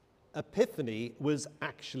Epiphany was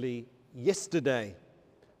actually yesterday,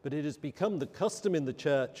 but it has become the custom in the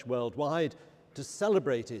church worldwide to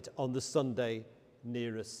celebrate it on the Sunday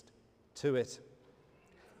nearest to it.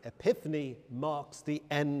 Epiphany marks the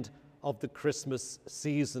end of the Christmas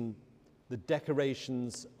season. The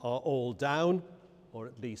decorations are all down, or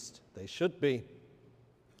at least they should be.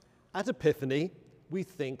 At Epiphany, we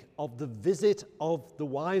think of the visit of the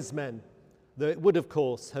wise men, though it would, of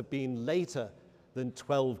course, have been later than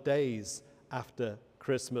 12 days after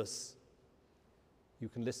Christmas. You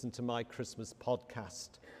can listen to my Christmas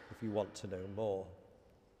podcast if you want to know more.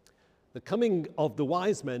 The coming of the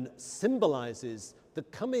wise men symbolizes the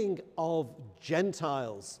coming of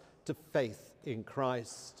Gentiles to faith in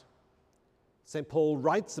Christ. St. Paul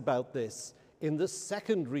writes about this in the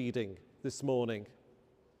second reading this morning.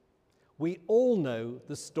 We all know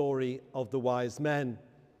the story of the wise men.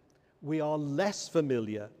 We are less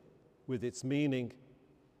familiar with its meaning.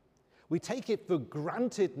 We take it for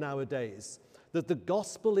granted nowadays that the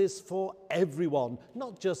gospel is for everyone,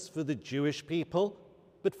 not just for the Jewish people,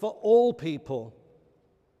 but for all people.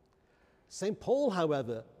 St. Paul,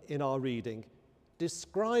 however, in our reading,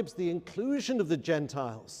 describes the inclusion of the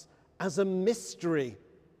Gentiles as a mystery.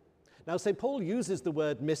 Now, St. Paul uses the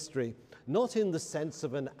word mystery not in the sense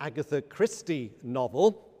of an Agatha Christie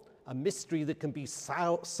novel, a mystery that can be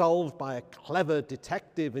solved by a clever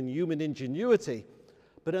detective and human ingenuity,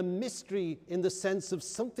 but a mystery in the sense of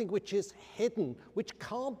something which is hidden, which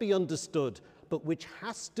can't be understood, but which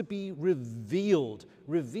has to be revealed.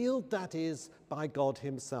 Revealed, that is, by God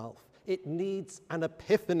himself. It needs an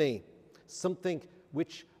epiphany, something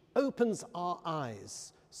which opens our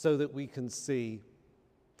eyes so that we can see.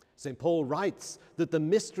 St. Paul writes that the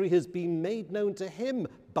mystery has been made known to him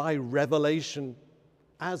by revelation.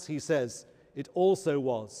 As he says, it also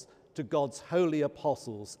was to God's holy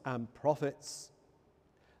apostles and prophets.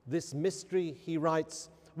 This mystery, he writes,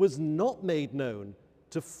 was not made known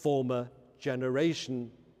to former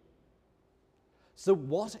generation. So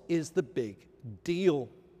what is the big deal?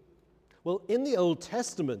 Well, in the Old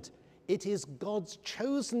Testament, it is God's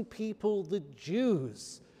chosen people, the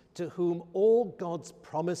Jews, to whom all God's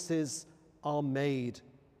promises are made.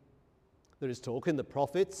 There is talk in the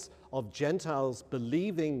prophets of Gentiles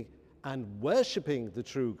believing and worshipping the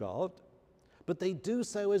true God, but they do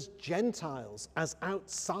so as Gentiles, as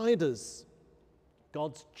outsiders.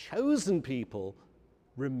 God's chosen people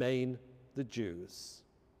remain the Jews.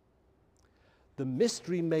 The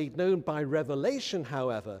mystery made known by revelation,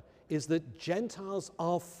 however, is that Gentiles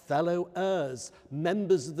are fellow heirs,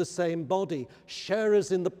 members of the same body,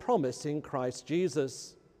 sharers in the promise in Christ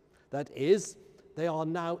Jesus. That is, they are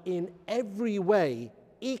now in every way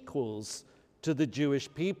equals to the Jewish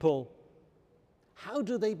people. How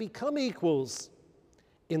do they become equals?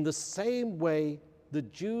 In the same way the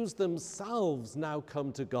Jews themselves now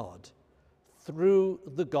come to God, through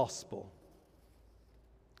the gospel.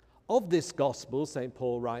 Of this gospel, St.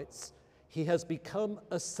 Paul writes, he has become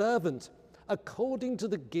a servant according to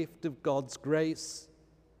the gift of God's grace.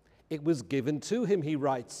 It was given to him, he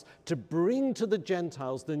writes, to bring to the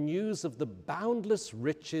Gentiles the news of the boundless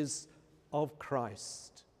riches of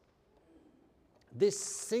Christ. This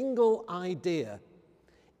single idea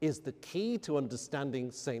is the key to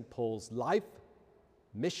understanding St. Paul's life,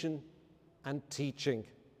 mission, and teaching.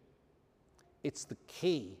 It's the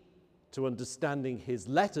key to understanding his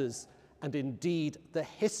letters and indeed the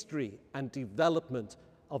history and development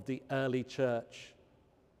of the early church.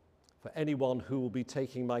 For anyone who will be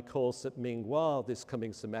taking my course at Minghua this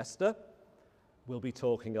coming semester, we'll be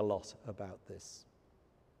talking a lot about this.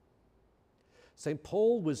 St.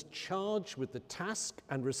 Paul was charged with the task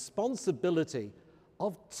and responsibility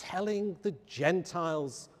of telling the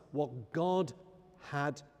Gentiles what God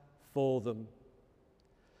had for them.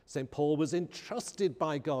 St. Paul was entrusted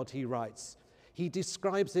by God, he writes. He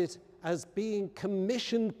describes it as being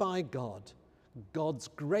commissioned by God. God's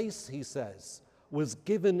grace, he says, was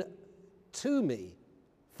given to me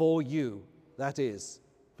for you, that is,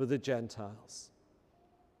 for the Gentiles.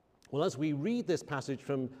 Well, as we read this passage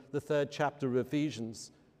from the 3rd chapter of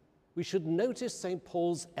Ephesians, we should notice St.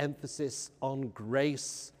 Paul's emphasis on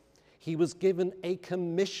grace. He was given a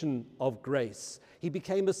commission of grace. He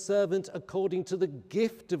became a servant according to the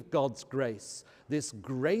gift of God's grace. This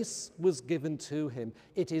grace was given to him.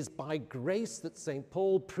 It is by grace that St.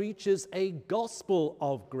 Paul preaches a gospel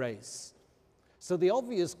of grace. So the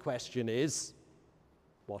obvious question is,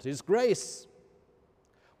 what is grace?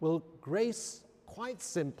 Well, grace, quite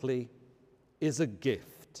simply, is a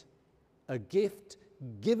gift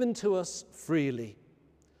given to us freely,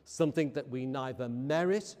 something that we neither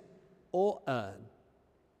merit or earn.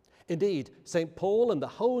 Indeed, St. Paul and the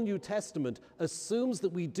whole New Testament assumes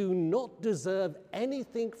that we do not deserve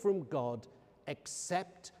anything from God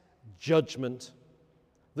except judgment.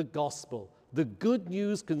 The gospel, the good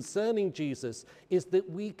news concerning Jesus, is that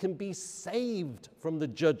we can be saved from the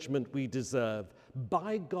judgment we deserve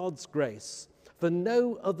by God's grace for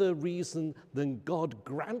no other reason than God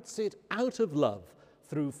grants it out of love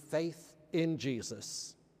through faith in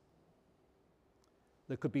Jesus.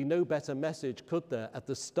 There could be no better message, could there, at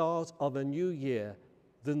the start of a new year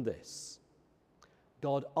than this.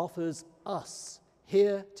 God offers us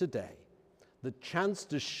here today the chance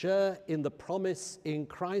to share in the promise in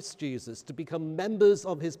Christ Jesus, to become members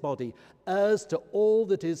of his body, heirs to all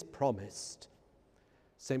that is promised.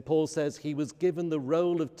 St. Paul says he was given the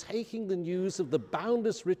role of taking the news of the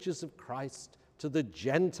boundless riches of Christ to the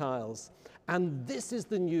Gentiles. And this is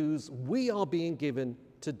the news we are being given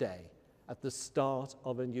today at the start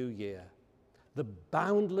of a new year. The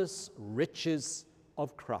boundless riches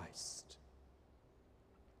of Christ.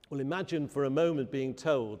 Well, imagine for a moment being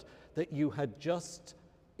told that you had just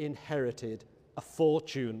inherited a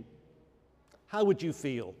fortune. How would you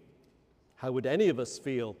feel? How would any of us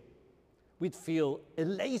feel? We'd feel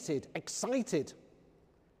elated, excited.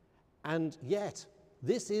 And yet,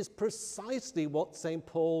 this is precisely what St.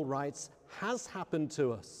 Paul writes has happened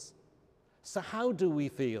to us. So how do we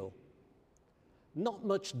feel? Not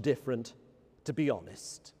much different, to be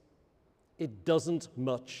honest. It doesn't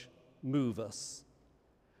much move us.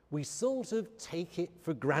 We sort of take it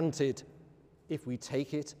for granted, if we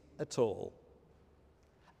take it at all.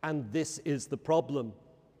 And this is the problem.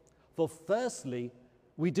 For firstly,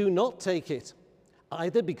 we do not take it,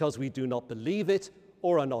 either because we do not believe it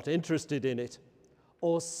or are not interested in it,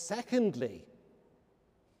 or secondly,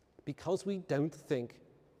 because we don't think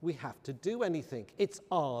we have to do anything. It's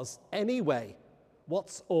ours anyway.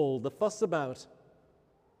 What's all the fuss about?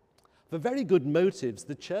 For very good motives,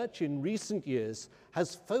 the Church in recent years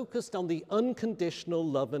has focused on the unconditional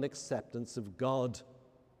love and acceptance of God.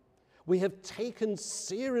 We have taken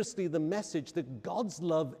seriously the message that God's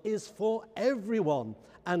love is for everyone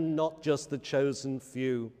and not just the chosen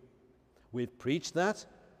few. We've preached that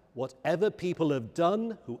whatever people have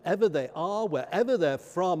done, whoever they are, wherever they're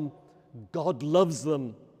from, God loves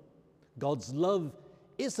them. God's love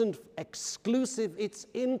isn't exclusive, it's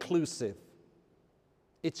inclusive.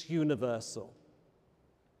 It's universal.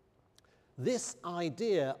 This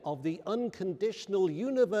idea of the unconditional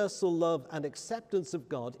universal love and acceptance of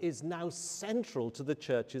God is now central to the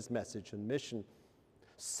Church's message and mission.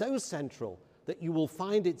 So central that you will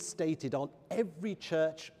find it stated on every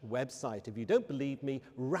church website. If you don't believe me,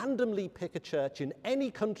 randomly pick a church in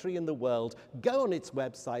any country in the world, go on its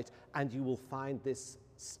website, and you will find this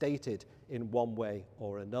stated in one way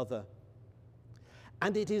or another.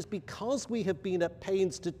 And it is because we have been at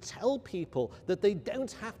pains to tell people that they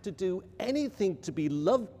don't have to do anything to be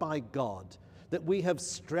loved by God, that we have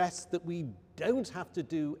stressed that we don't have to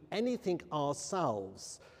do anything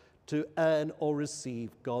ourselves to earn or receive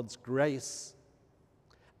God's grace.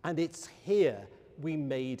 And it's here we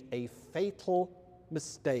made a fatal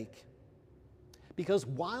mistake. Because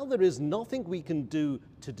while there is nothing we can do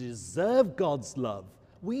to deserve God's love,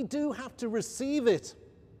 we do have to receive it.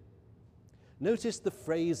 Notice the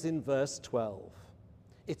phrase in verse 12.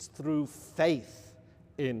 It's through faith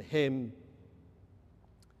in him.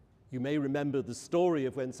 You may remember the story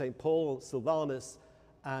of when St. Paul, Silvanus,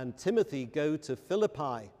 and Timothy go to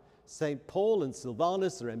Philippi. St. Paul and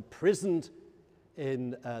Silvanus are imprisoned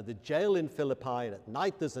in the jail in Philippi, and at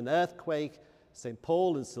night there's an earthquake. St.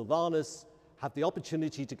 Paul and Silvanus have the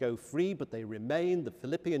opportunity to go free, but they remain. The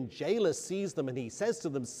Philippian jailer sees them and he says to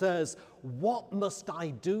them, "Sirs, what must I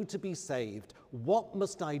do to be saved? What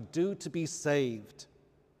must I do to be saved?"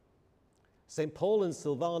 St. Paul and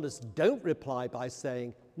Silvanus don't reply by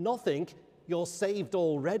saying, "Nothing, you're saved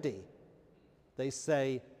already." They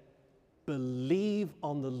say, "Believe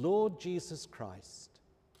on the Lord Jesus Christ,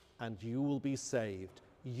 and you will be saved,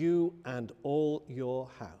 you and all your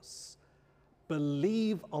house."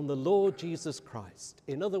 Believe on the Lord Jesus Christ.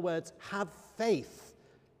 In other words, have faith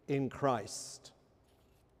in Christ.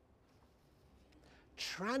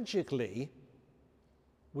 Tragically,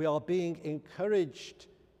 we are being encouraged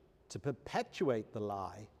to perpetuate the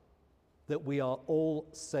lie that we are all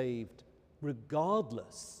saved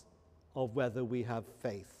regardless of whether we have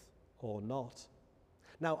faith or not.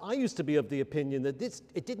 Now, I used to be of the opinion that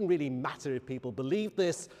it didn't really matter if people believed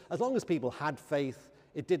this. As long as people had faith,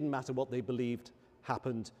 it didn't matter what they believed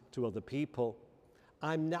happened to other people.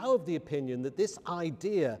 I'm now of the opinion that this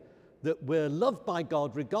idea that we're loved by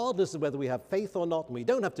God regardless of whether we have faith or not, and we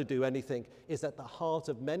don't have to do anything, is at the heart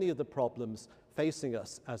of many of the problems facing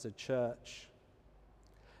us as a church.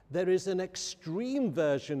 There is an extreme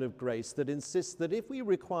version of grace that insists that if we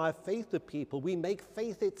require faith of people, we make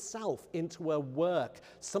faith itself into a work,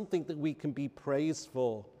 something that we can be praised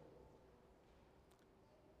for.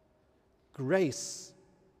 Grace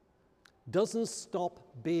doesn't stop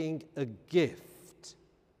being a gift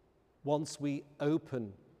once we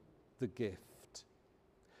open the gift.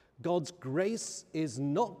 God's grace is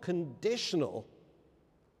not conditional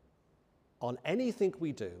on anything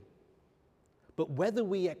we do, but whether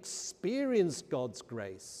we experience God's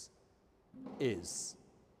grace is.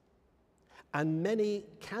 And many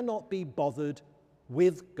cannot be bothered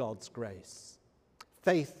with God's grace.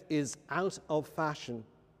 Faith is out of fashion.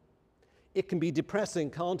 It can be depressing,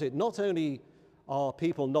 can't it? Not only are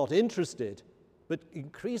people not interested, but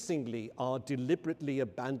increasingly are deliberately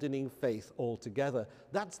abandoning faith altogether.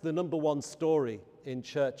 That's the number one story in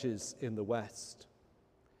churches in the West.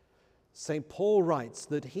 St. Paul writes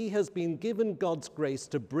that he has been given God's grace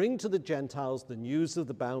to bring to the Gentiles the news of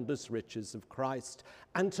the boundless riches of Christ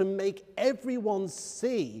and to make everyone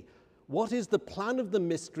see what is the plan of the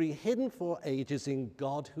mystery hidden for ages in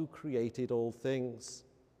God who created all things.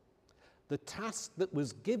 The task that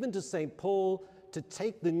was given to St. Paul to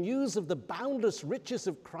take the news of the boundless riches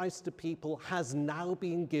of Christ to people has now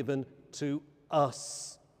been given to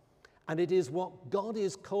us. And it is what God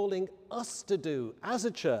is calling us to do as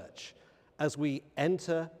a church as we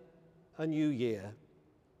enter a new year.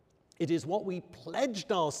 It is what we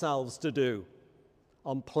pledged ourselves to do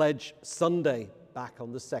on Pledge Sunday, back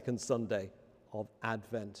on the second Sunday of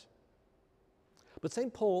Advent. But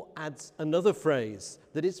St. Paul adds another phrase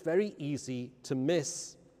that is very easy to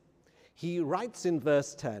miss. He writes in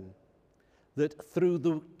verse 10 that through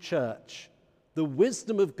the church, the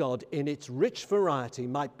wisdom of God in its rich variety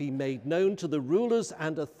might be made known to the rulers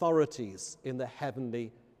and authorities in the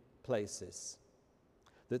heavenly places.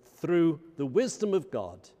 That through the wisdom of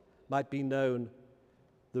God might be known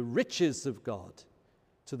the riches of God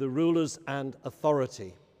to the rulers and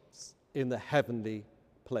authorities in the heavenly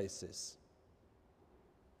places.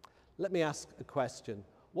 Let me ask a question.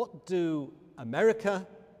 What do America,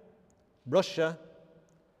 Russia,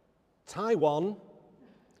 Taiwan,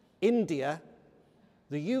 India,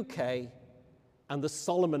 the UK, and the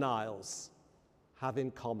Solomon Isles have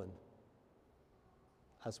in common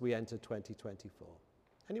as we enter 2024?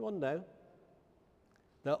 Anyone know?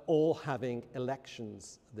 They're all having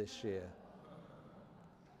elections this year.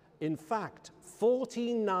 In fact,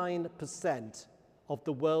 49% of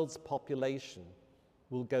the world's population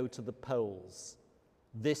will go to the polls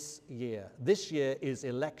this year. This year is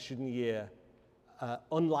election year,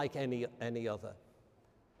 unlike any other.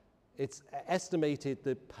 It's estimated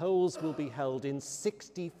that polls will be held in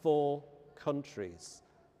 64 countries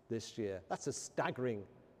this year. That's a staggering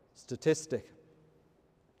statistic.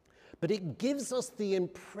 But it gives us the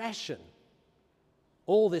impression,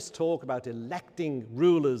 all this talk about electing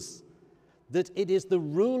rulers, that it is the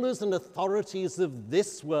rulers and authorities of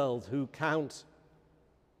this world who count.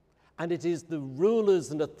 And it is the rulers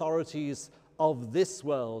and authorities of this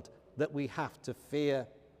world that we have to fear.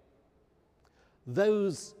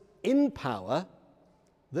 Those in power,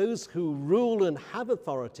 those who rule and have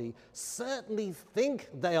authority, certainly think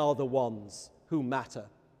they are the ones who matter,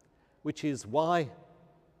 which is why,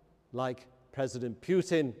 like President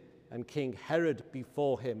Putin and King Herod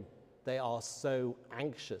before him, they are so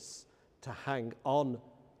anxious to hang on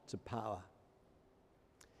to power.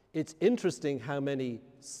 It's interesting how many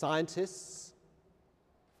scientists,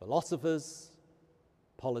 philosophers,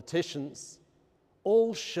 politicians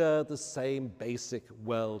all share the same basic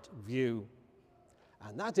world view.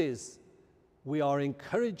 And that is, we are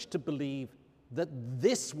encouraged to believe that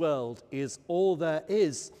this world is all there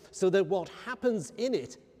is, so that what happens in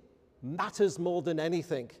it matters more than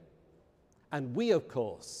anything. And we, of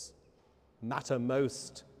course, matter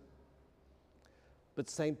most. But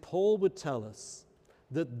St. Paul would tell us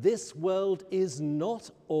that this world is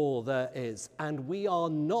not all there is, and we are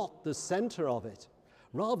not the center of it.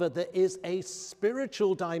 Rather, there is a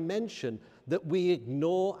spiritual dimension that we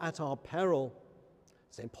ignore at our peril.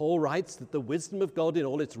 St. Paul writes that the wisdom of God in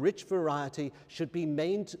all its rich variety should be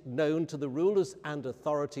made known to the rulers and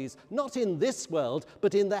authorities, not in this world,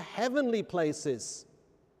 but in the heavenly places.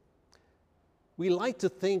 We like to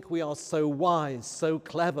think we are so wise, so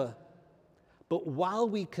clever. But while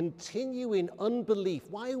we continue in unbelief,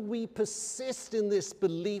 while we persist in this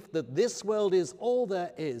belief that this world is all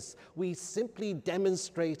there is, we simply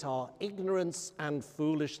demonstrate our ignorance and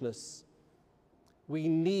foolishness. We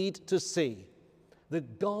need to see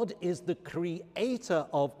that God is the creator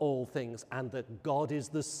of all things and that God is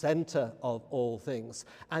the center of all things.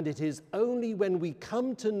 And it is only when we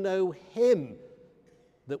come to know him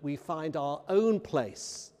that we find our own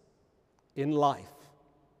place in life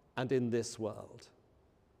and in this world.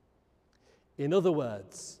 In other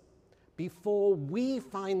words, before we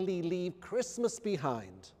finally leave Christmas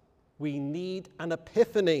behind, we need an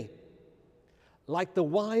epiphany. Like the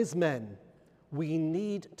wise men, we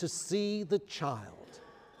need to see the child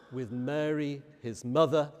with Mary, his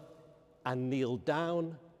mother, and kneel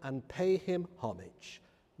down and pay him homage,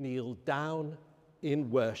 kneel down in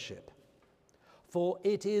worship. For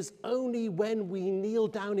it is only when we kneel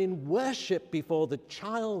down in worship before the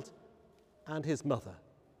child and his mother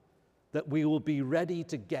that we will be ready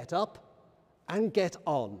to get up and get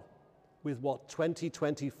on with what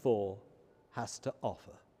 2024 has to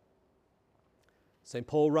offer. St.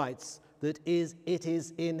 Paul writes that it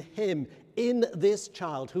is in him, in this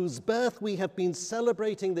child, whose birth we have been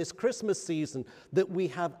celebrating this Christmas season, that we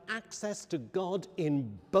have access to God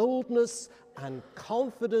in boldness and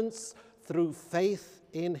confidence through faith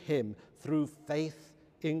in him, through faith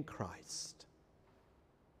in Christ.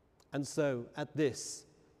 And so, at this,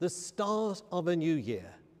 the start of a new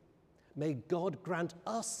year, may God grant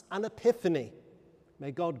us an epiphany.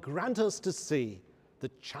 May God grant us to see the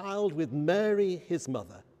child with Mary, his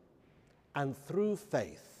mother, and through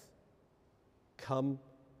faith come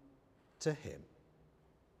to him.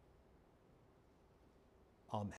 Amen.